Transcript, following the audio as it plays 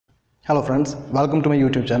Hello friends, welcome to my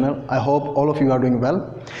YouTube channel. I hope all of you are doing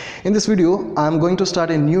well. In this video, I am going to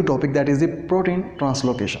start a new topic, that is the protein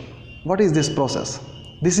translocation. What is this process?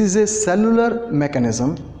 This is a cellular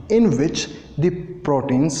mechanism in which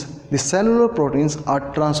the cellular proteins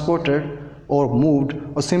are transported or moved,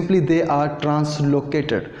 or simply they are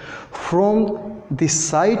translocated from the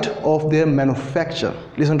site of their manufacture.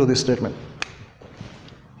 Listen to this statement.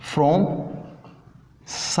 From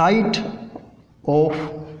site of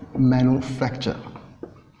manufacture.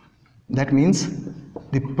 That means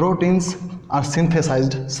the proteins are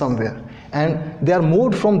synthesized somewhere and they are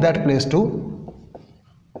moved from that place to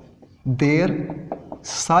their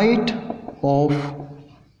site of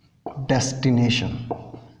destination.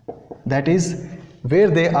 That is where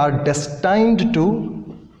they are destined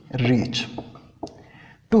to reach.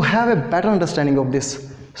 To have a better understanding of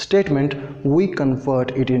this statement, we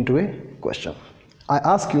convert it into a question. I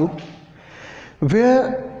ask you,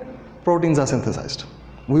 where proteins are synthesized?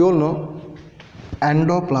 We all know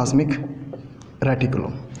endoplasmic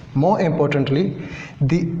reticulum. More importantly,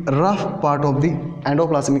 the rough part of the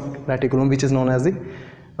endoplasmic reticulum, which is known as the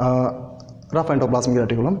rough endoplasmic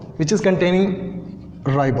reticulum, which is containing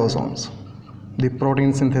ribosomes, the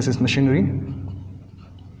protein synthesis machinery,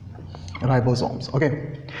 ribosomes.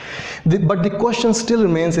 Okay, but the question still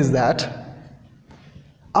remains is that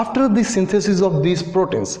after the synthesis of these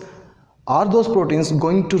proteins, are those proteins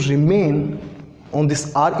going to remain on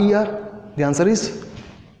this RER? The answer is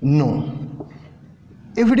no.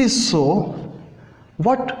 If it is so,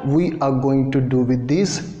 what we are going to do with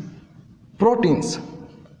these proteins,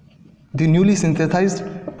 the newly synthesized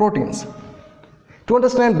proteins? To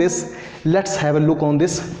understand this, let's have a look on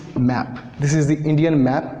this map. This is the Indian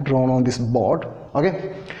map drawn on this board.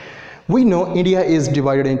 Okay, we know India is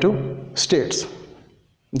divided into states.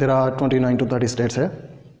 There are 29 to 30 states here.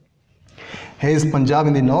 Here is Punjab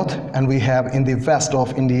in the north, and we have in the west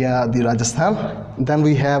of India the Rajasthan. Then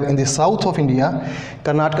we have in the south of India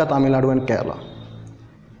Karnataka, Tamil Nadu and Kerala.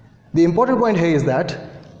 The important point here is that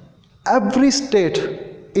every state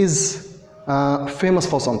is famous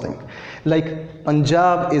for something. Like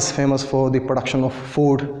Punjab is famous for the production of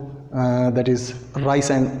food, that is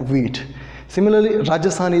rice and wheat. Similarly,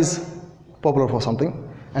 Rajasthan is popular for something,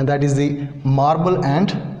 and that is the marble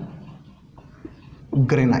and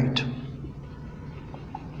granite.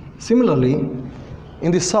 Similarly,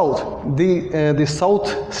 in the south, the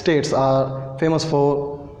south states are famous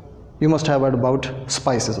for, you must have heard about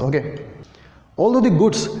spices. Okay, although the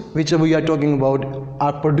goods which we are talking about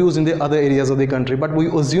are produced in the other areas of the country, but we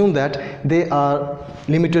assume that they are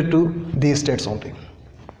limited to these states only.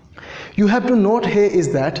 You have to note here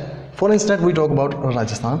is that, for instance, we talk about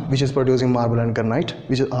Rajasthan, which is producing marble and granite,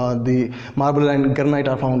 which the marble and granite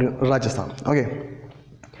are found in Rajasthan. Okay,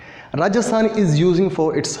 Rajasthan is using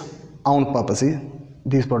for its own purposes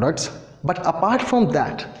these products, but apart from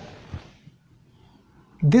that,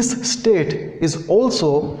 this state is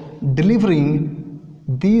also delivering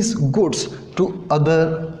these goods to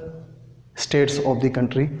other states of the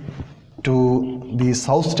country, to the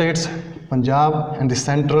south states, Punjab, and the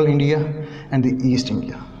central India and the east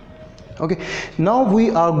India. Okay, now we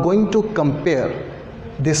are going to compare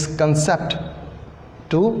this concept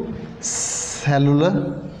to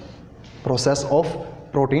cellular process of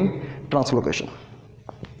protein translocation.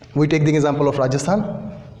 We take the example of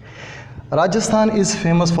Rajasthan. Rajasthan is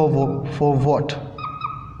famous for what?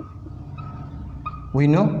 We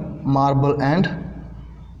know marble and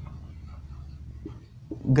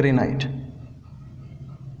granite.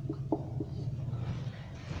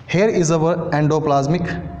 Here is our endoplasmic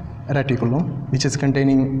reticulum, which is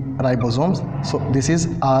containing ribosomes. So this is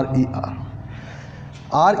RER.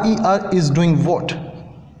 RER is doing what?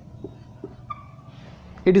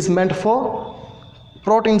 It is meant for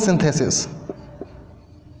protein synthesis,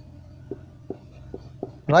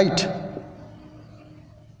 right?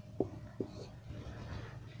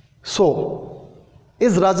 So,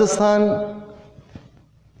 is Rajasthan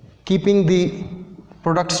keeping the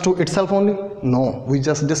products to itself only? No, we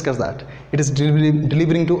just discussed that. It is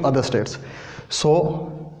delivering to other states.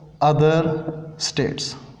 So, other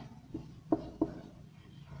states.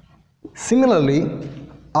 Similarly,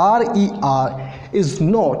 RER is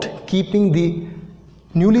not keeping the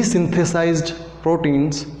newly synthesized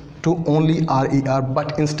proteins to only RER,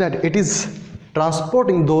 but instead it is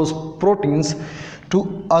transporting those proteins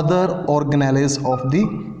to other organelles of the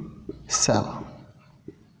cell.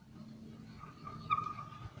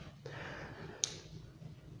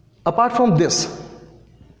 Apart from this,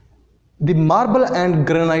 the marble and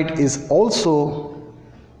granite is also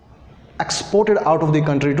exported out of the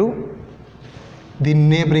country to the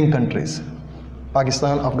neighboring countries.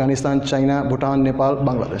 Pakistan, Afghanistan, China, Bhutan, Nepal,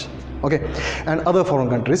 Bangladesh, okay, and other foreign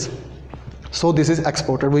countries. So this is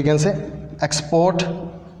exported, we can say export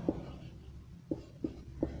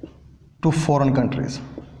to foreign countries.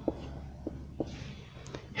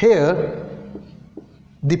 Here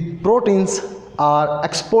the proteins are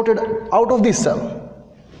exported out of the cell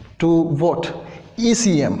to what?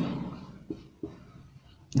 ECM,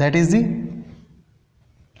 that is the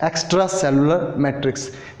extracellular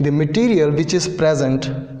matrix, the material which is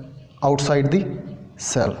present outside the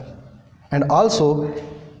cell, and also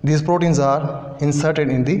these proteins are inserted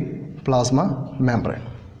in the plasma membrane.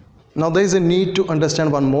 Now there is a need to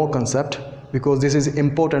understand one more concept, because this is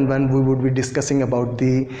important when we would be discussing about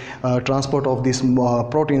the transport of these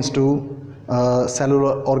proteins to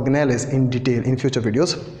cellular organelles in detail in future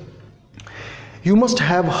videos. You must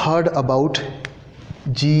have heard about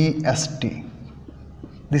GST.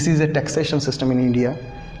 This is a taxation system in India,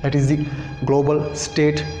 that is the global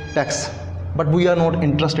state tax, but we are not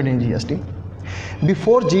interested in GST.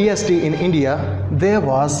 Before GST in India, there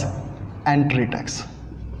was entry tax.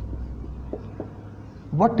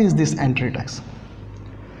 What is this entry tax?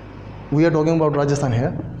 We are talking about Rajasthan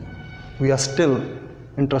here. We are still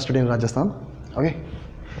interested in Rajasthan, okay?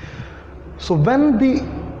 So when the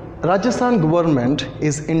Rajasthan government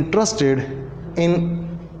is interested in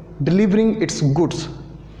delivering its goods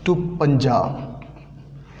to Punjab,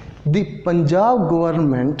 the Punjab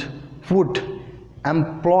government would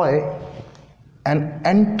employ an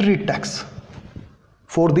entry tax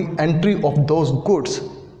for the entry of those goods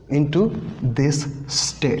into this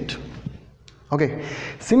state, okay?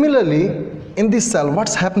 Similarly, in this cell,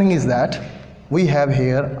 what's happening is that we have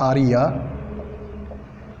here RER,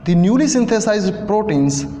 the newly synthesized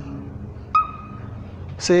proteins.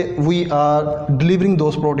 Say we are delivering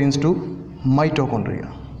those proteins to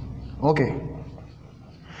mitochondria, okay?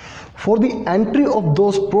 For the entry of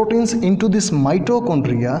those proteins into this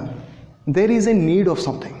mitochondria, there is a need of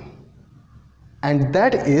something, and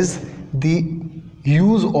that is the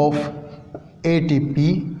use of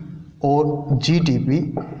ATP or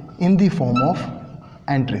GTP in the form of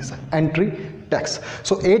entry tax.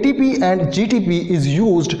 So ATP and GTP is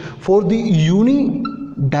used for the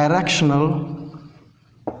unidirectional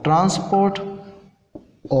transport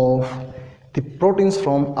of the proteins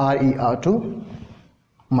from RER to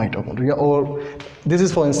mitochondria, or this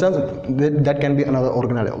is, for instance, that can be another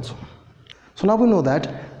organelle also. So now we know that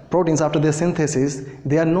proteins, after their synthesis,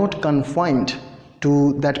 they are not confined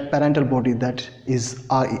to that parental body that is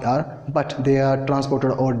RER, but they are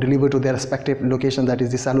transported or delivered to their respective location, that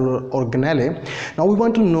is the cellular organelle. Now we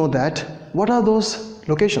want to know that what are those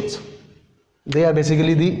locations? They are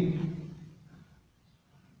basically the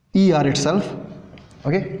ER itself,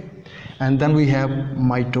 okay, and then we have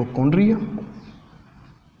mitochondria,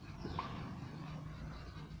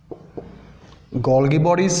 Golgi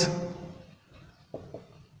bodies,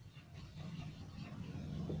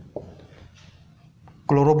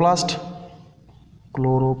 chloroplast,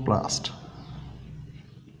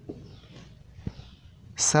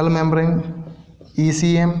 cell membrane,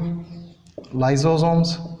 ECM,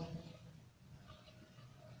 lysosomes,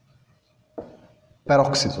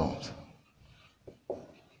 peroxisomes.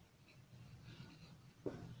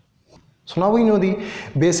 So now we know the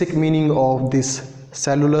basic meaning of this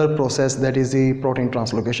cellular process, that is the protein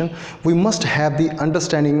translocation. We must have the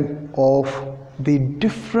understanding of the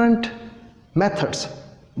different methods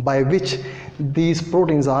by which these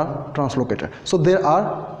proteins are translocated. So there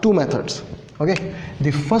are two methods, okay?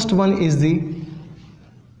 The first one is the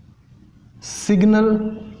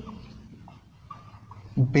signal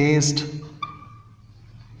based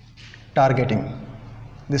targeting.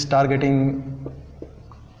 This targeting,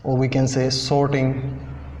 or we can say sorting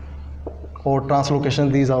or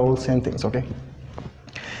translocation, these are all same things, okay?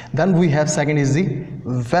 Then we have second is the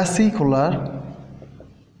vescicular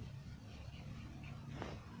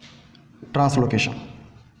translocation.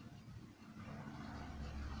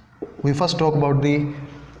 We first talk about the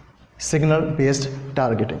signal based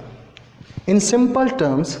targeting. In simple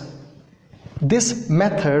terms, this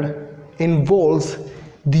method involves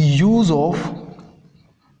the use of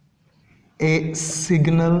a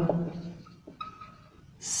signal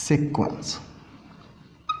sequence.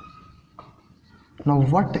 Now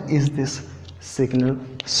what is this signal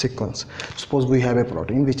sequence? Suppose we have a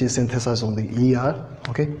protein which is synthesized on the ER,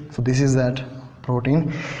 okay? So this is that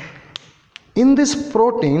protein. In this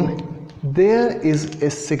protein there is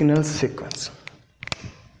a signal sequence,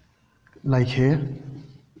 like here.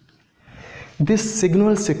 This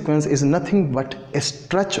signal sequence is nothing but a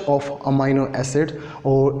stretch of amino acid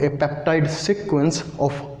or a peptide sequence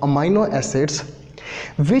of amino acids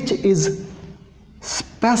which is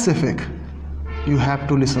specific, you have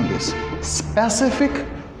to listen this, specific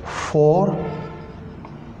for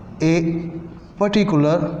a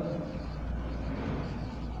particular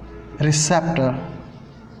receptor,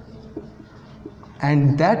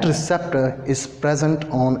 and that receptor is present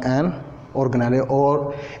on an organelle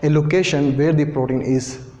or a location where the protein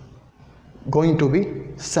is going to be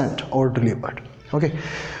sent or delivered. Okay,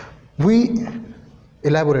 we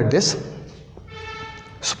elaborate this.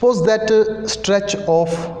 Suppose that stretch of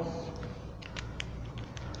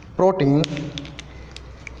protein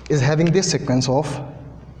is having this sequence of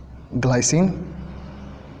glycine,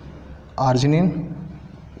 arginine,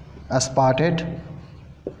 aspartate,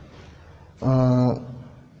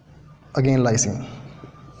 again lysine.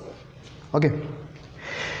 Okay,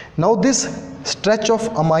 now this stretch of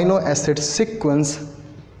amino acid sequence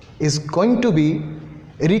is going to be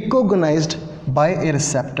recognized by a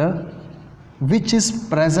receptor which is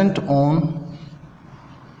present on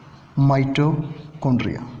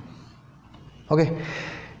mitochondria. Okay,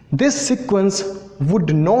 this sequence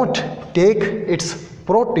would not take its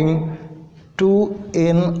protein to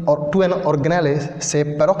an organelle, say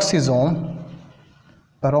peroxisome,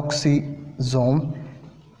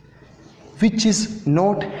 which is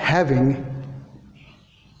not having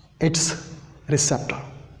its receptor.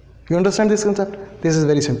 You understand this concept? This is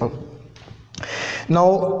very simple.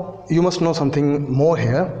 Now you must know something more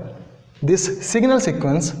here. This signal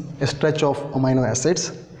sequence, a stretch of amino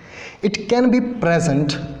acids, it can be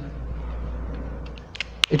present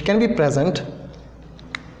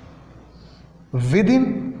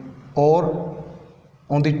within or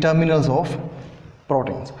on the terminals of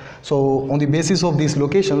proteins. So on the basis of these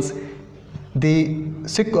locations, the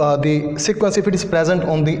sequence, if it is present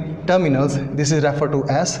on the terminals, this is referred to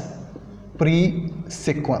as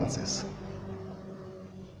pre-sequences,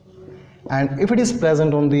 and if it is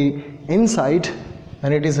present on the inside,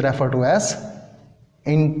 then it is referred to as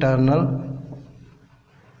internal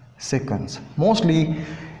sequence. Mostly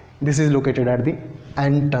this is located at the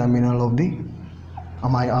end terminal of the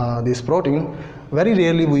this protein. Very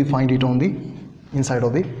rarely we find it on the inside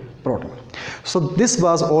of the protein. So this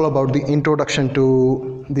was all about the introduction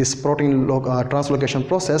to this protein translocation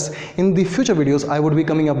process. In the future videos I would be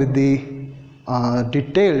coming up with the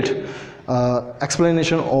detailed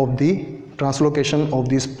explanation of the translocation of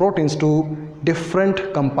these proteins to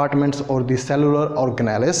different compartments or the cellular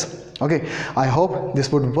organelles. Okay, I hope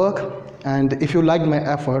this would work, and if you liked my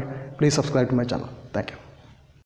effort, please subscribe to my channel. Thank you.